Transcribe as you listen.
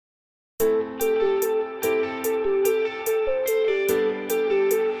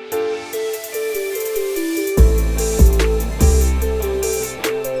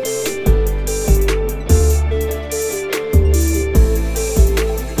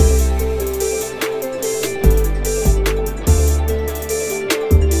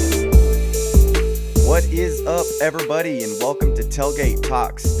everybody, and welcome to Tailgate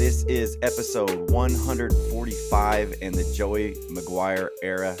Talks. This is episode 145, and the Joey McGuire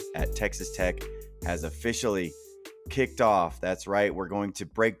era at Texas Tech has officially kicked off. That's right. We're going to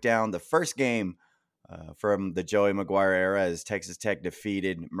break down the first game from the Joey McGuire era as Texas Tech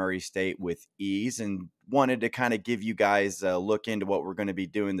defeated Murray State with ease, and wanted to kind of give you guys a look into what we're going to be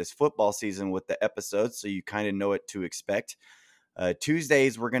doing this football season with the episodes so you kind of know what to expect.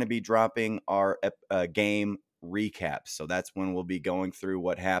 Tuesdays, we're going to be dropping our game recaps. So that's when we'll be going through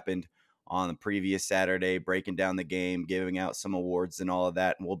what happened on the previous Saturday, breaking down the game, giving out some awards and all of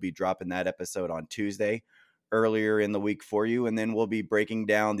that. And we'll be dropping that episode on Tuesday earlier in the week for you. And then we'll be breaking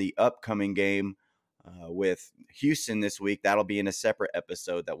down the upcoming game with Houston this week. That'll be in a separate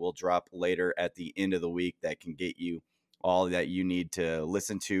episode that we'll drop later at the end of the week that can get you all that you need to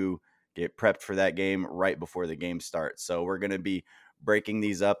listen to, get prepped for that game right before the game starts. So we're going to be breaking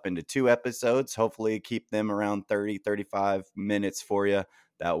these up into 2 episodes, hopefully keep them around 30-35 minutes for you.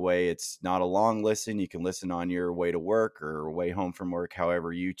 That way it's not a long listen. You can listen on your way to work or way home from work,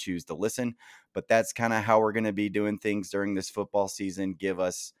 however you choose to listen. But that's kind of how we're going to be doing things during this football season. Give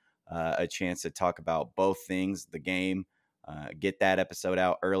us a chance to talk about both things, the game, get that episode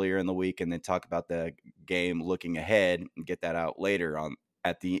out earlier in the week, and then talk about the game looking ahead and get that out later on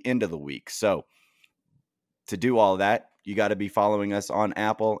at the end of the week. So to do all that, you got to be following us on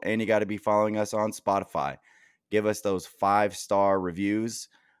Apple and you got to be following us on Spotify. Give us those 5-star reviews.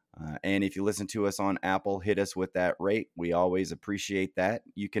 And if you listen to us on Apple, hit us with that rate. We always appreciate that.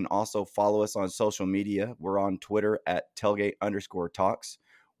 You can also follow us on social media. We're on Twitter at tailgate_talks.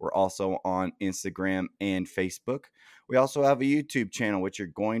 We're also on Instagram and Facebook. We also have a YouTube channel, which you're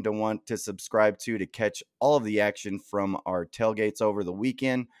going to want to subscribe to catch all of the action from our tailgates over the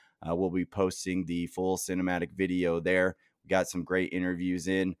weekend. We'll be posting the full cinematic video there. We got some great interviews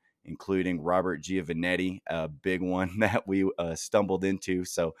in, including Robert Giovanetti, a big one that we stumbled into.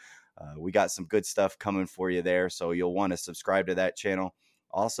 So we got some good stuff coming for you there. So you'll want to subscribe to that channel.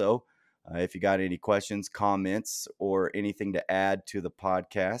 Also, if you got any questions, comments, or anything to add to the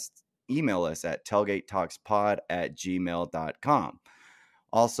podcast, email us at tailgatetalkspod@gmail.com.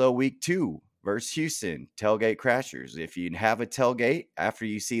 Also, week 2 versus Houston, Tailgate Crashers. If you have a tailgate after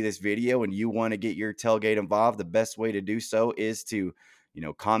you see this video and you want to get your tailgate involved, the best way to do so is to,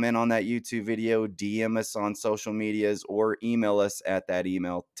 comment on that YouTube video, DM us on social medias, or email us at that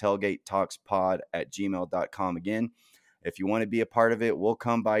email, tailgatetalkspod@gmail.com. Again, if you want to be a part of it, we'll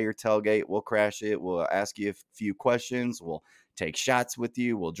come by your tailgate. We'll crash it. We'll ask you a few questions. We'll take shots with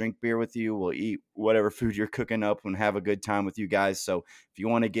you. We'll drink beer with you. We'll eat whatever food you're cooking up and have a good time with you guys. So if you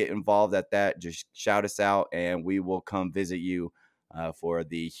want to get involved at that, just shout us out and we will come visit you for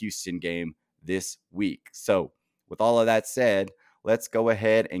the Houston game this week. So with all of that said, let's go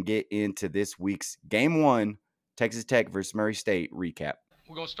ahead and get into this week's Game 1, Texas Tech versus Murray State recap.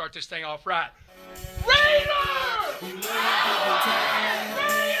 We're going to start this thing off right. Raider!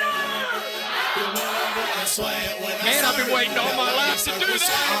 Man, I've been waiting all my life to do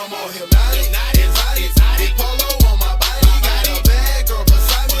that.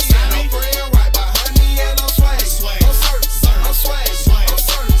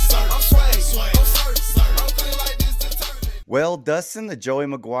 Well, Dustin, the Joey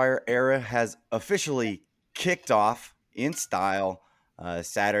McGuire era has officially kicked off in style.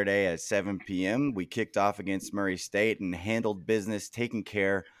 Saturday at 7 p.m. We kicked off against Murray State and handled business, taking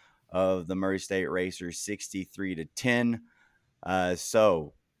care of the Murray State Racers 63-10.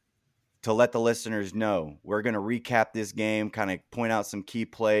 So to let the listeners know, we're going to recap this game, kind of point out some key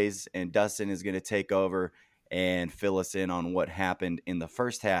plays, and Dustin is going to take over and fill us in on what happened in the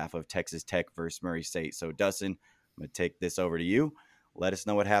first half of Texas Tech versus Murray State. So Dustin, I'm going to take this over to you. Let us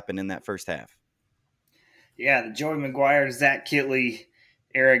know what happened in that first half. Yeah, the Joey McGuire, Zach Kittley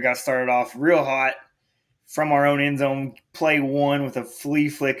era got started off real hot from our own end zone. Play 1 with a flea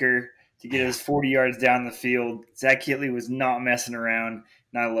flicker to get us 40 yards down the field. Zach Kittley was not messing around,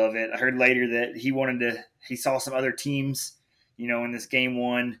 and I love it. I heard later that he saw some other teams, in this game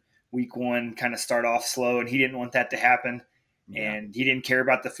 1, week 1, kind of start off slow, and he didn't want that to happen. Yeah. And he didn't care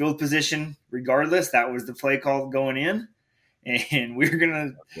about the field position regardless. That was the play call going in, and we were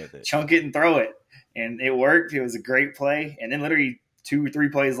going to chunk it and throw it. And it worked. It was a great play. And then literally 2 or 3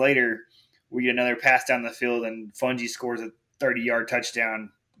 plays later, we get another pass down the field, and Fungi scores a 30-yard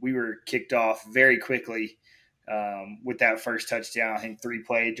touchdown. We were kicked off very quickly with that first touchdown. I think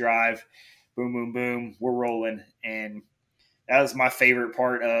 3-play drive, boom, boom, boom, we're rolling. And that was my favorite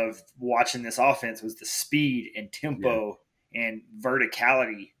part of watching this offense was the speed and tempo and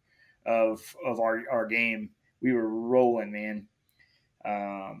verticality of our game. We were rolling, man.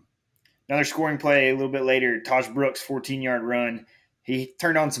 Another scoring play a little bit later, Taj Brooks, 14-yard run. He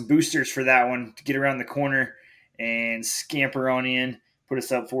turned on some boosters for that one to get around the corner and scamper on in, put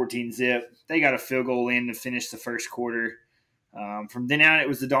us up 14-zip. They got a field goal in to finish the first quarter. From then on, it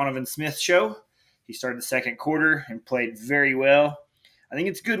was the Donovan Smith show. He started the second quarter and played very well. I think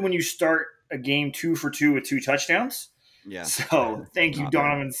it's good when you start a game 2 for 2 with 2 touchdowns. Yeah. So thank you,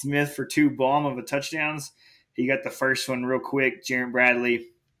 Donovan Smith, for 2 bomb of a touchdowns. He got the first one real quick. Jaron Bradley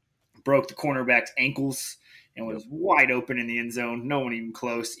broke the cornerback's ankles and was wide open in the end zone. No one even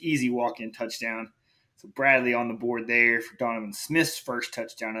close. Easy walk-in touchdown. So Bradley on the board there for Donovan Smith's first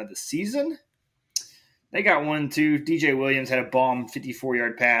touchdown of the season. They got one, too. DJ Williams had a bomb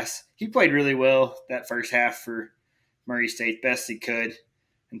 54-yard pass. He played really well that first half for Murray State, best he could,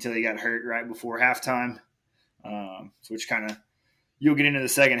 until he got hurt right before halftime. Which kind of, you'll get into the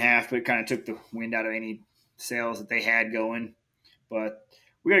second half, but it kind of took the wind out of any sails that they had going. But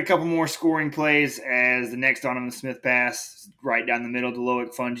we got a couple more scoring plays as the next Donovan Smith pass right down the middle to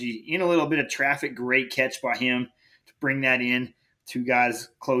Loic Fungee. In a little bit of traffic, great catch by him to bring that in. 2 guys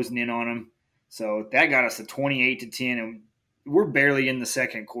closing in on him. So that got us to 28-10, and we're barely in the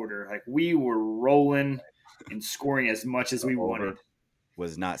second quarter. Like, we were rolling and scoring as much as we wanted.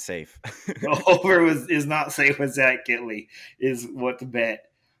 Was not safe. The over is not safe with Zach Kittley, is what to bet.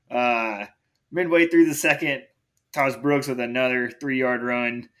 Midway through the second, Taj Brooks with another 3-yard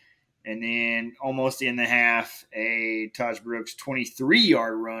run, and then almost in the half, a Taj Brooks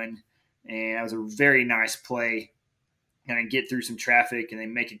 23-yard run, and that was a very nice play. Kind of get through some traffic, and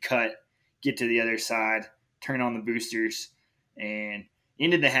then make a cut, get to the other side, turn on the boosters, and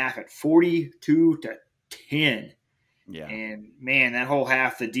ended the half at 42-10. Yeah. And, man, that whole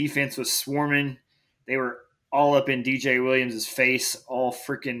half, the defense was swarming. They were all up in DJ Williams' face all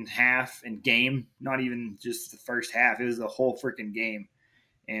freaking half and game, not even just the first half. It was the whole freaking game.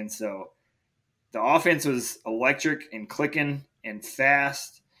 And so the offense was electric and clicking and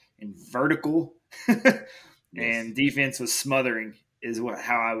fast and vertical. And defense was smothering is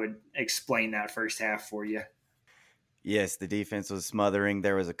how I would explain that first half for you. Yes, the defense was smothering.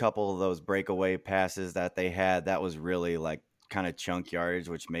 There was a couple of those breakaway passes that they had. That was really like kind of chunk yardage,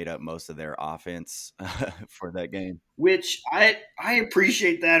 which made up most of their offense for that game. Which I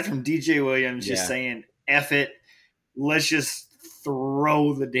appreciate that from DJ Williams, just saying, F it. Let's just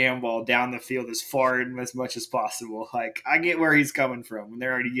throw the damn ball down the field as far and as much as possible. Like, I get where he's coming from when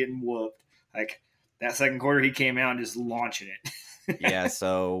they're already getting whooped. Like, that second quarter, he came out and just launching it. Yeah,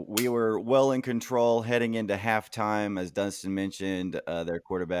 so we were well in control heading into halftime. As Dunstan mentioned, their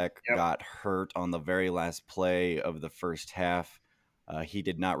quarterback got hurt on the very last play of the first half. He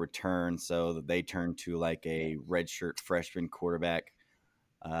did not return, so they turned to like a redshirt freshman quarterback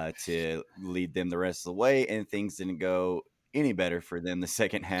to lead them the rest of the way, and things didn't go any better for them the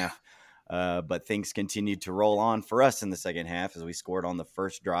second half. But things continued to roll on for us in the second half as we scored on the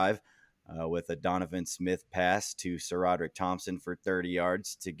first drive. With a Donovan Smith pass to Sir Roderick Thompson for 30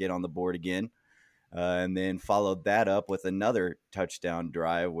 yards to get on the board again. And then followed that up with another touchdown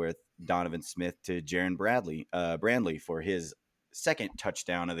drive with Donovan Smith to Jaron Bradley for his second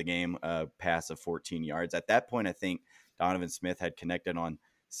touchdown of the game, pass of 14 yards. At that point, I think Donovan Smith had connected on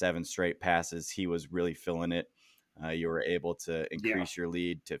 7 straight passes. He was really feeling it. You were able to increase your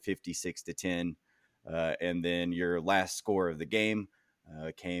lead to 56-10. And then your last score of the game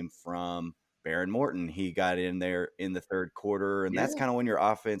came from Baron Morton. He got in there in the third quarter, and that's kind of when your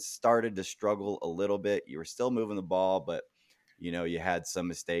offense started to struggle a little bit. You were still moving the ball, but, you had some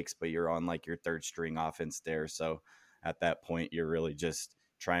mistakes, but you're on like your third string offense there. So at that point, you're really just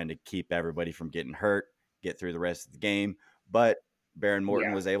trying to keep everybody from getting hurt, get through the rest of the game. But Baron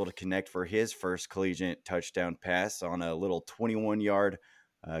Morton was able to connect for his first collegiate touchdown pass on a little 21-yard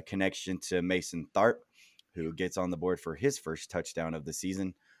connection to Mason Tharp, who gets on the board for his first touchdown of the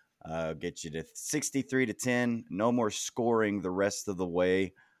season. Get you to 63-10. No more scoring the rest of the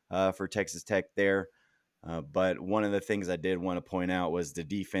way for Texas Tech there. But one of the things I did want to point out was the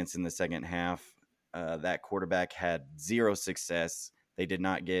defense in the second half. That quarterback had 0 success. They did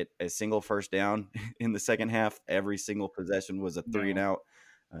not get a single first down in the second half. Every single possession was a 3-and-out.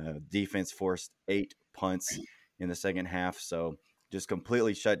 Defense forced 8 punts in the second half. So just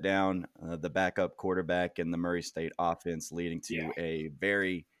completely shut down the backup quarterback and the Murray State offense, leading to a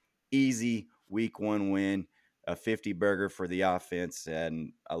very easy week 1 win, a 50 burger for the offense.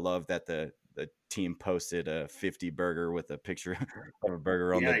 And I love that the team posted a 50 burger with a picture of a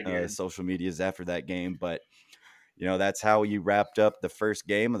burger on the social medias after that game. But, that's how you wrapped up the first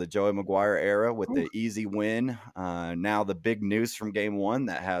game of the Joey McGuire era with the easy win. Now the big news from game 1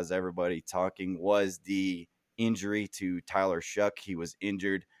 that has everybody talking was the injury to Tyler Shuck. He was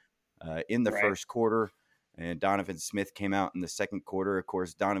injured in the Right. first quarter, and Donovan Smith came out in the second quarter. Of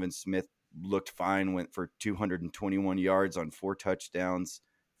course, Donovan Smith looked fine, went for 221 yards on 4 touchdowns,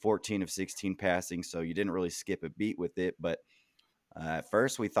 14 of 16 passing, so you didn't really skip a beat with it. But at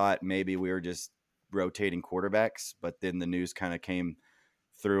first we thought maybe we were just rotating quarterbacks, but then the news kind of came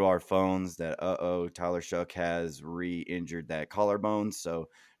through our phones that Tyler Shough has re-injured that collarbone. So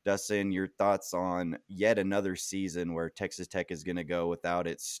Dustin, your thoughts on yet another season where Texas Tech is going to go without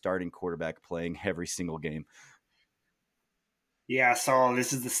its starting quarterback playing every single game? Yeah, I saw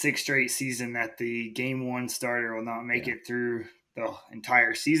this is the 6th straight season that the game 1 starter will not make Yeah. it through the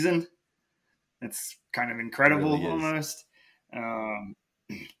entire season. That's kind of incredible, Really is. almost.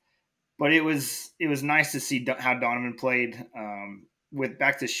 But it was nice to see how Donovan played. With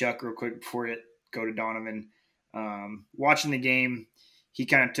back to Shough real quick before it go to Donovan. Watching the game, he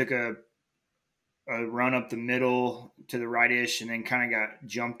kind of took a run up the middle to the right-ish and then kind of got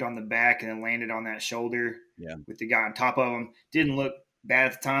jumped on the back and then landed on that shoulder with the guy on top of him. Didn't look bad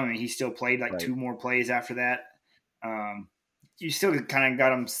at the time. I mean, he still played like 2 more plays after that. You still kind of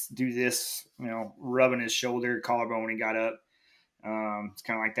got him do this, rubbing his shoulder, collarbone when he got up. It's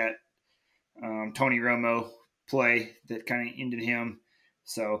kind of like that Tony Romo play that kind of ended him.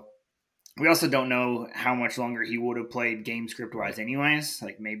 So we also don't know how much longer he would have played game script wise anyways.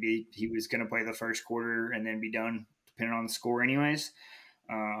 Like maybe he was going to play the first quarter and then be done depending on the score anyways.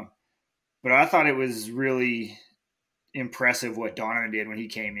 But I thought it was really impressive what Donovan did when he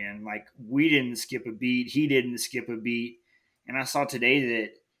came in. Like we didn't skip a beat. He didn't skip a beat. And I saw today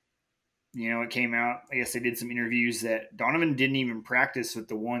that, it came out, I guess they did some interviews that Donovan didn't even practice with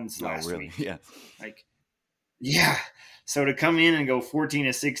the ones last week. Yeah. Yeah. So to come in and go 14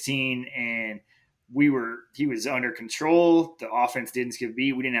 to 16 and he was under control. The offense didn't skip a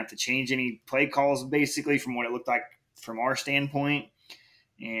beat. We didn't have to change any play calls basically from what it looked like from our standpoint.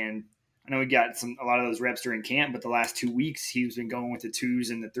 And I know we got a lot of those reps during camp, but the last 2 weeks he's been going with the 2s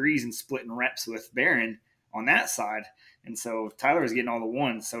and the 3s and splitting reps with Barron on that side. And so Tyler was getting all the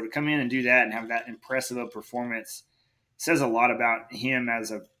 1s. So to come in and do that and have that impressive of performance says a lot about him as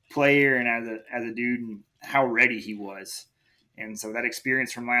a player and as a dude and how ready he was. And so that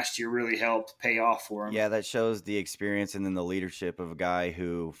experience from last year really helped pay off for him. Yeah, that shows the experience and then the leadership of a guy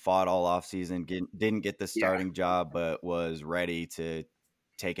who fought all offseason, didn't get the starting job, but was ready to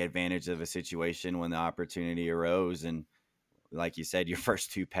take advantage of a situation when the opportunity arose. And like you said, your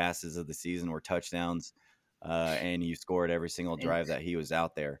first 2 passes of the season were touchdowns, and you scored every single drive that he was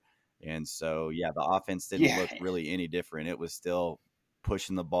out there. And so, the offense didn't look really any different. It was still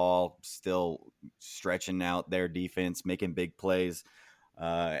pushing the ball, still stretching out their defense, making big plays.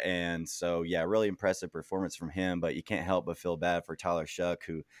 And so, really impressive performance from him, but you can't help but feel bad for Tyler Shough,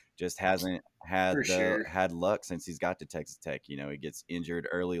 who just hasn't had had luck since he's got to Texas Tech. He gets injured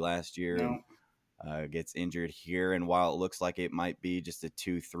early last year and gets injured here. And while it looks like it might be just a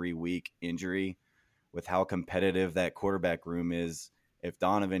 2-3 week injury, with how competitive that quarterback room is, if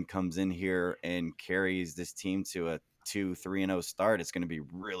Donovan comes in here and carries this team to a 2-3-0 start, it's going to be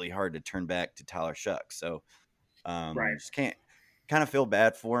really hard to turn back to Tyler Shough. So just can't kind of feel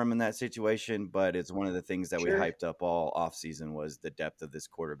bad for him in that situation, but it's one of the things that we hyped up all offseason was the depth of this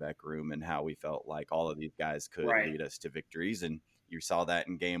quarterback room and how we felt like all of these guys could lead us to victories. And you saw that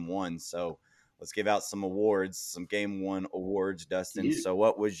in game 1. So let's give out some awards, some game 1 awards, Dustin. Yeah. So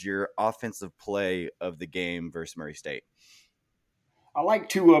what was your offensive play of the game versus Murray State? I like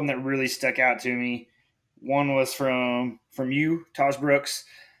 2 of them that really stuck out to me. One was from you, Taj Brooks,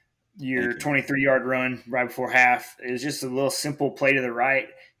 your 23-yard run right before half. It was just a little simple play to the right,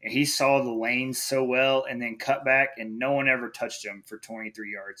 and he saw the lanes so well and then cut back, and no one ever touched him for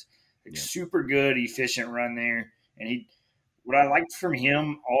 23 yards. Super good, efficient run there. And what I liked from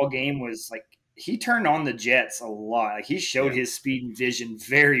him all game was like he turned on the jets a lot. Like he showed his speed and vision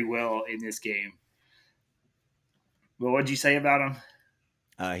very well in this game. Well, what'd you say about him?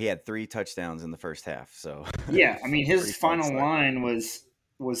 He had 3 touchdowns in the first half. So I mean, his final line was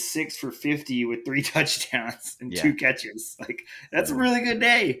 6 for 50 with 3 touchdowns and 2 catches. Like that's a really good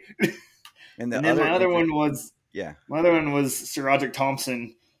day. And then my other one was Sir Roderick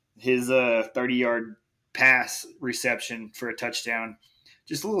Thompson, his 30-yard pass reception for a touchdown.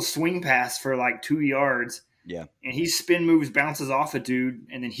 Just a little swing pass for like 2 yards. Yeah. And he spin moves, bounces off a dude,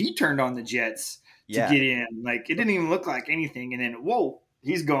 and then he turned on the jets to get in. Like it didn't even look like anything. And then, whoa,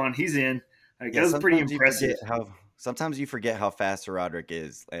 he's gone. He's in. Like that was pretty impressive. Sometimes you forget how fast Sir Roderick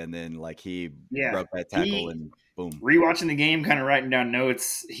is, and then like he broke that tackle and boom. Rewatching the game, kind of writing down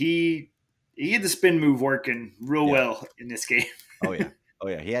notes, he had the spin move working real well in this game. Oh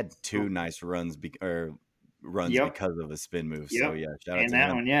yeah, he had 2 nice runs because of a spin move. So shout out to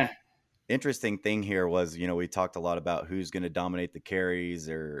him. One, interesting thing here was, we talked a lot about who's going to dominate the carries,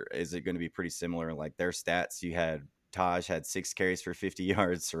 or is it going to be pretty similar? Like their stats, you had Taj had 6 carries for 50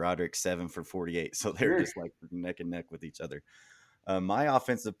 yards, Roderick 7 for 48. So they're Sure. just like neck and neck with each other. My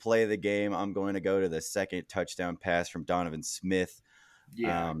offensive play of the game, I'm going to go to the second touchdown pass from Donovan Smith.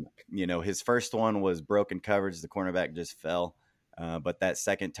 Yeah. His first one was broken coverage. The cornerback just fell. But that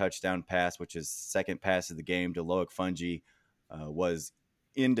second touchdown pass, which is second pass of the game to Loic Fouonji, was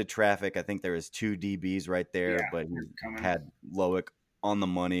into traffic. I think there was 2 DBs right there, Yeah, but he coming. had Loic on the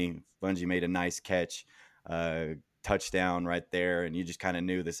money. Fouonji made a nice catch, touchdown right there, and you just kind of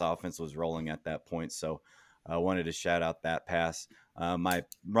knew this offense was rolling at that point. So I wanted to shout out that pass. My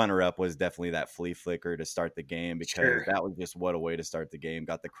runner-up was definitely that flea flicker to start the game, because Sure. that was just what a way to start the game.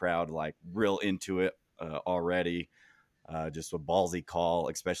 Got the crowd like real into it already. Just a ballsy call,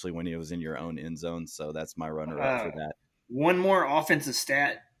 especially when he was in your own end zone. So that's my runner-up for that. One more offensive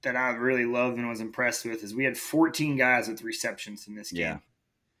stat that I really loved and was impressed with is we had 14 guys with receptions in this game. Yeah.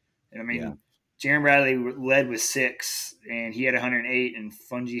 And I mean, Yeah. Jaron Bradley led with 6, and he had 108, and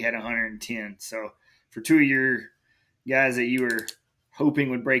Fouonji had 110. So for 2 of your guys that you were hoping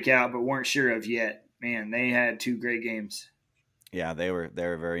would break out but weren't sure of yet, man, they had 2 great games. Yeah, they were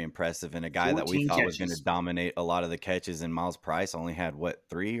very impressive, and a guy that we 14 thought was going to catches. dominate a lot of the catches, and Miles Price only had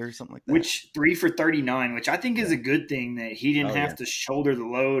 3 or something like that. Which 3 for 39, which I think is a good thing that he didn't have to shoulder the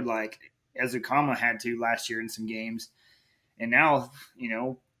load like Ezukama had to last year in some games. And now,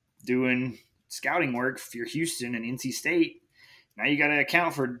 doing scouting work for Houston and NC State, now you got to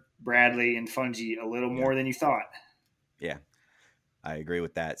account for Bradley and Fouonji a little more than you thought. Yeah, I agree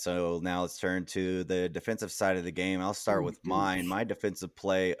with that. So now let's turn to the defensive side of the game. I'll start with mine. My defensive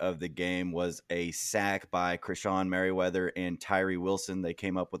play of the game was a sack by Krishan Merriweather and Tyree Wilson. They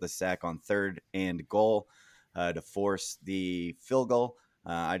came up with a sack on 3rd and goal to force the field goal.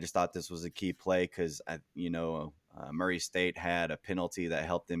 I just thought this was a key play because, Murray State had a penalty that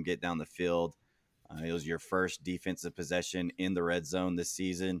helped them get down the field. It was your first defensive possession in the red zone this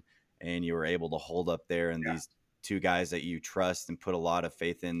season, and you were able to hold up there, and these 2 guys that you trust and put a lot of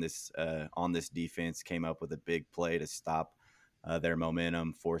faith in this on this defense came up with a big play to stop their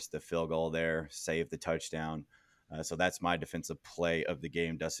momentum, force the field goal there, save the touchdown. So that's my defensive play of the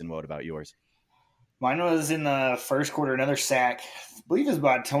game. Dustin, what about yours? Mine was in the first quarter, another sack. I believe it was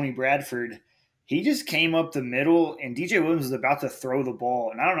by Tony Bradford. He just came up the middle, and DJ Williams was about to throw the ball,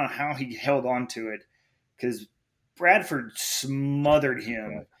 and I don't know how he held on to it because Bradford smothered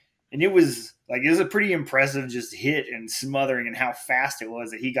him. And it was a pretty impressive just hit and smothering, and how fast it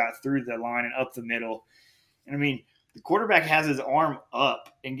was that he got through the line and up the middle. And I mean, the quarterback has his arm up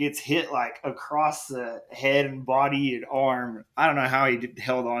and gets hit like across the head and body and arm. I don't know how he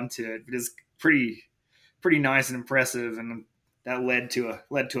held on to it, but it's pretty nice and impressive, and that led to a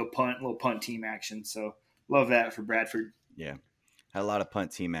little punt team action. So love that for Bradford. Yeah, had a lot of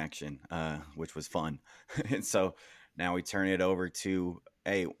punt team action, which was fun. And so now we turn it over to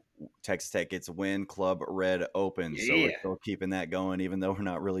Texas Tech gets Win Club Red Open. So we're still keeping that going, even though we're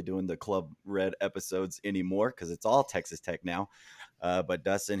not really doing the Club Red episodes anymore because it's all Texas Tech now. But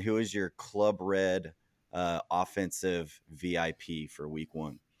Dustin, who is your Club Red offensive VIP for week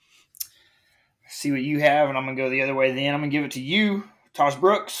 1? See what you have, and I'm going to go the other way then. I'm going to give it to you, Tosh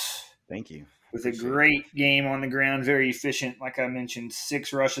Brooks. Thank you. With a great game on the ground, very efficient. Like I mentioned,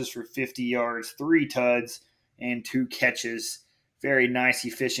 6 rushes for 50 yards, 3 tuds, and 2 catches. Very nice,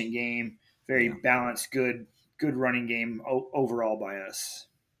 efficient game. Very balanced, good running game overall by us.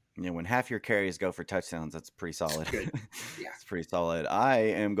 When half your carries go for touchdowns, that's pretty solid. Good. Yeah. It's pretty solid. I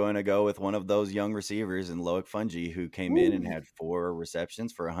am going to go with one of those young receivers in Loic Fouonji, who came in and had 4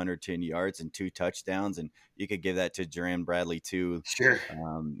 receptions for 110 yards and 2 touchdowns. And you could give that to Jaron Bradley too. Sure.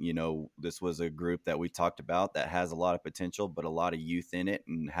 This was a group that we talked about that has a lot of potential, but a lot of youth in it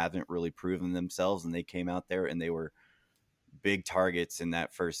and haven't really proven themselves. And they came out there and they were big targets in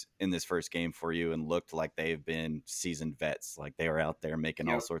this first game for you, and looked like they've been seasoned vets. Like they were out there making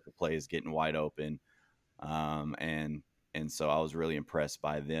all sorts of plays, getting wide open. And so I was really impressed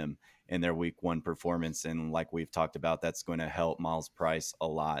by them in their week 1 performance. And like we've talked about, that's going to help Miles Price a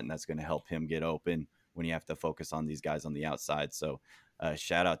lot, and that's going to help him get open when you have to focus on these guys on the outside. So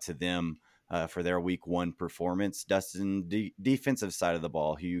shout out to them for their week 1 performance. Dustin, defensive side of the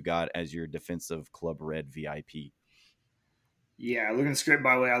ball, who you got as your defensive Club Red VIP? Yeah, looking at the script,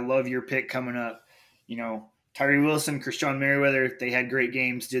 by the way, I love your pick coming up. Tyree Wilson, Krishan Merriweather, they had great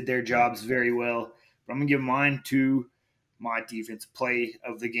games, did their jobs very well. But I'm going to give mine to my defense play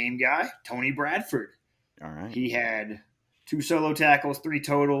of the game guy, Tony Bradford. All right. He had 2 solo tackles, 3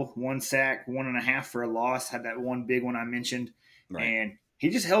 total, 1 sack, 1.5 for a loss. Had that one big one I mentioned. Right. And he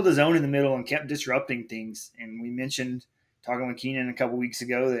just held his own in the middle and kept disrupting things. And we mentioned talking with Keenan a couple weeks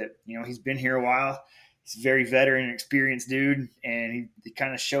ago that, he's been here a while. He's a very veteran and experienced dude, and he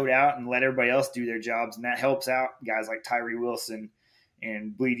kind of showed out and let everybody else do their jobs, and that helps out guys like Tyree Wilson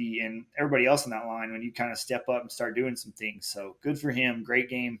and Bleedy and everybody else in that line when you kind of step up and start doing some things. So good for him. Great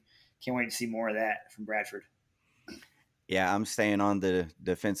game. Can't wait to see more of that from Bradford. Yeah, I'm staying on the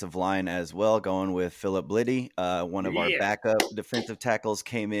defensive line as well, going with Philip Bliddy. One of our backup defensive tackles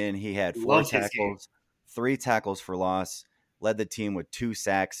came in. He had 4 tackles, 3 tackles for loss, led the team with 2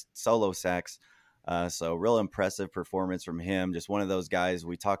 sacks, solo sacks. So real impressive performance from him. Just one of those guys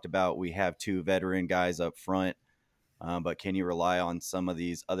we talked about. We have 2 veteran guys up front, but can you rely on some of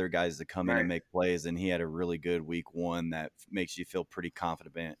these other guys to come in and make plays? And he had a really good week 1 that makes you feel pretty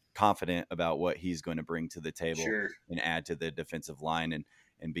confident about what he's going to bring to the table and add to the defensive line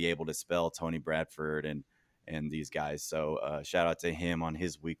and be able to spell Tony Bradford and these guys. So shout out to him on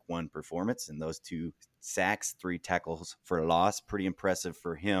his week 1 performance and those 2 sacks, 3 tackles for loss. Pretty impressive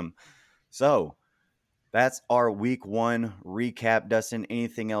for him. So that's our week 1 recap. Dustin,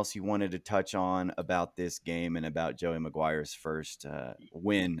 anything else you wanted to touch on about this game and about Joey McGuire's first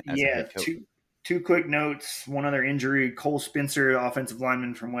win as a head coach? Two quick notes. One other injury, Cole Spencer, offensive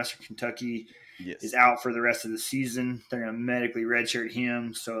lineman from Western Kentucky, is out for the rest of the season. They're going to medically redshirt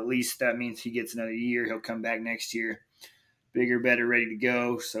him, so at least that means he gets another year. He'll come back next year, bigger, better, ready to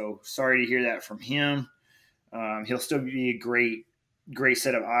go. So sorry to hear that from him. He'll still be a great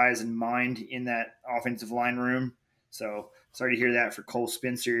set of eyes and mind in that offensive line room. So sorry to hear that for Cole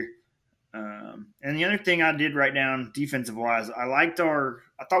Spencer. And the other thing I did write down defensive wise, I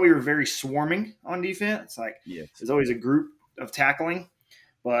thought we were very swarming on defense. There's always a group of tackling,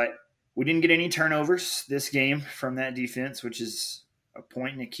 but we didn't get any turnovers this game from that defense, which is a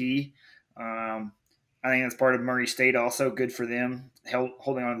point and a key. I think that's part of Murray State also. Good for them,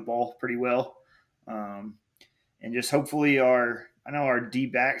 holding on to the ball pretty well. And just hopefully our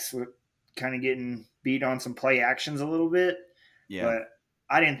D-backs were kind of getting beat on some play actions a little bit. Yeah. But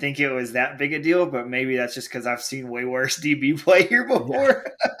I didn't think it was that big a deal, but maybe that's just because I've seen way worse DB play here before.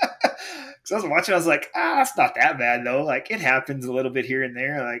 Because I was watching, I was like, that's not that bad, though. Like, it happens a little bit here and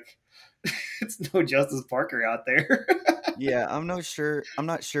there. Like, it's no Justice Parker out there. Yeah, I'm not sure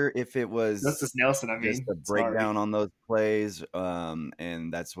if it was Justice Nelson, just a breakdown on those plays,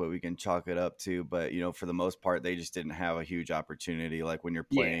 and that's what we can chalk it up to. But, for the most part, they just didn't have a huge opportunity. Like when you're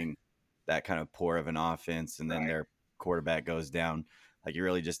playing that kind of poor of an offense and then their quarterback goes down, like you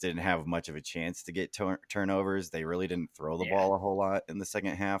really just didn't have much of a chance to get turnovers. They really didn't throw the ball a whole lot in the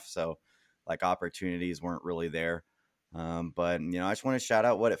second half. So like opportunities weren't really there. But I just want to shout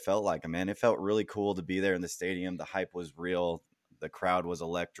out what it felt like. Man, it felt really cool to be there in the stadium. The hype was real. The crowd was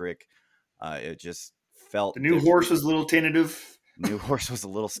electric. It just felt the new horse was a little tentative. New horse was a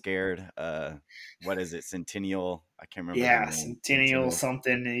little scared. What is it? Centennial? I can't remember. Yeah, Centennial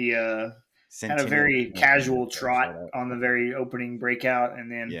something. He had a very casual trot on the very opening breakout,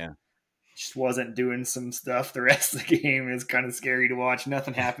 and then just wasn't doing some stuff the rest of the game. It's kind of scary to watch.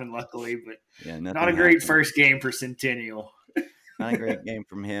 Nothing happened, luckily, but not a great first game for Centennial. Not a great game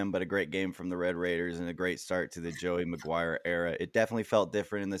from him, but a great game from the Red Raiders and a great start to the Joey McGuire era. It definitely felt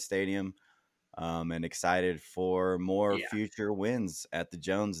different in the stadium, and excited for more future wins at the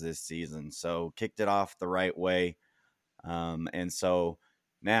Jones this season. So kicked it off the right way. And so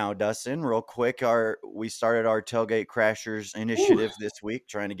now, Dustin, real quick, we started our Tailgate Crashers initiative this week,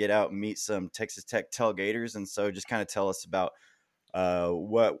 trying to get out and meet some Texas Tech tailgaters. And so just kind of tell us about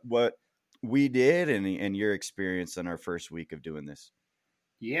what we did and your experience in our first week of doing this.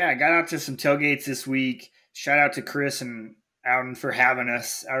 Yeah, I got out to some tailgates this week. Shout out to Chris and Alden for having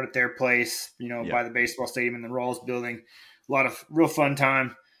us out at their place, by the baseball stadium in the Rawls building. A lot of real fun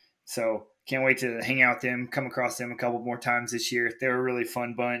time. So can't wait to hang out with them, come across them a couple more times this year. They were a really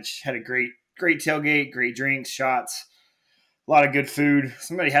fun bunch. Had a great tailgate, great drinks, shots, a lot of good food.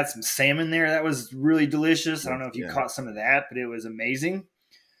 Somebody had some salmon there. That was really delicious. I don't know if you caught some of that, but it was amazing.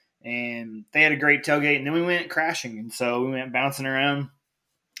 And they had a great tailgate. And then we went crashing. And so we went bouncing around,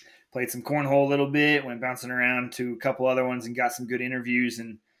 played some cornhole a little bit, went bouncing around to a couple other ones and got some good interviews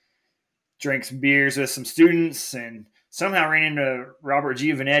and drank some beers with some students and somehow ran into Robert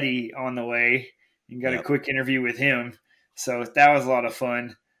Giovanetti on the way and got a quick interview with him. So that was a lot of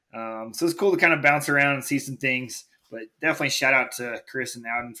fun. So it's cool to kind of bounce around and see some things, but definitely shout out to Chris and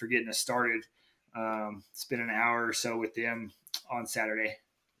Alden for getting us started. Spent an hour or so with them on Saturday.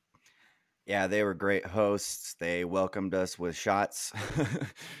 Yeah, they were great hosts. They welcomed us with shots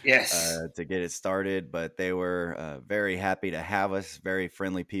yes, to get it started, but they were very happy to have us, very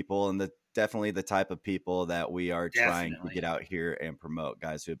friendly people. And definitely the type of people that we are trying to Definitely. get out here and promote.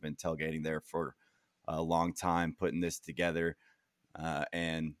 Guys who have been tailgating there for a long time, putting this together,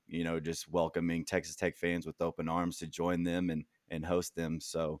 and just welcoming Texas Tech fans with open arms to join them and host them.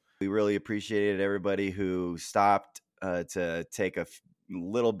 So we really appreciated everybody who stopped to take a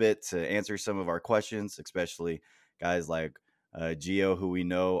little bit to answer some of our questions, especially guys like Gio, who we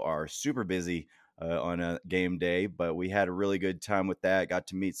know are super busy on a game day, but we had a really good time with that. Got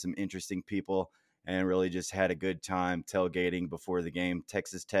to meet some interesting people and really just had a good time tailgating before the game.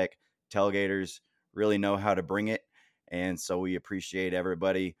 Texas Tech tailgaters really know how to bring it. And so we appreciate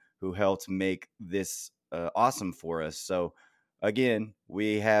everybody who helped make this awesome for us. So again,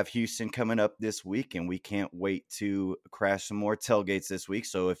 we have Houston coming up this week, and we can't wait to crash some more tailgates this week.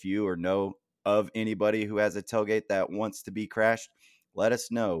 So if you or know of anybody who has a tailgate that wants to be crashed, let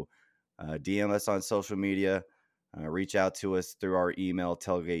us know. DM us on social media. Reach out to us through our email,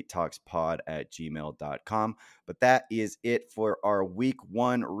 tailgatetalkspod@gmail.com. But that is it for our week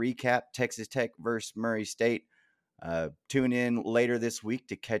 1 recap, Texas Tech versus Murray State. Tune in later this week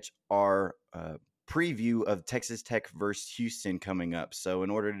to catch our preview of Texas Tech versus Houston coming up. So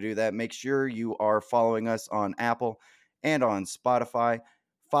in order to do that, make sure you are following us on Apple and on Spotify.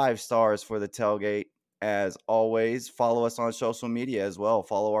 5 stars for the tailgate. As always, follow us on social media as well.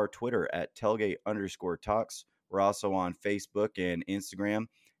 Follow our Twitter at tailgate_talks. We're also on Facebook and Instagram.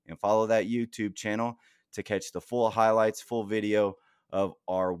 And follow that YouTube channel to catch the full highlights, full video of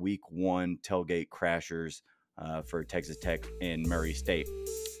our week 1 tailgate crashers for Texas Tech and Murray State.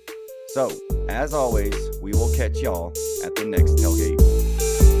 So, as always, we will catch y'all at the next tailgate.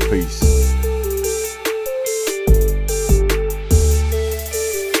 Peace.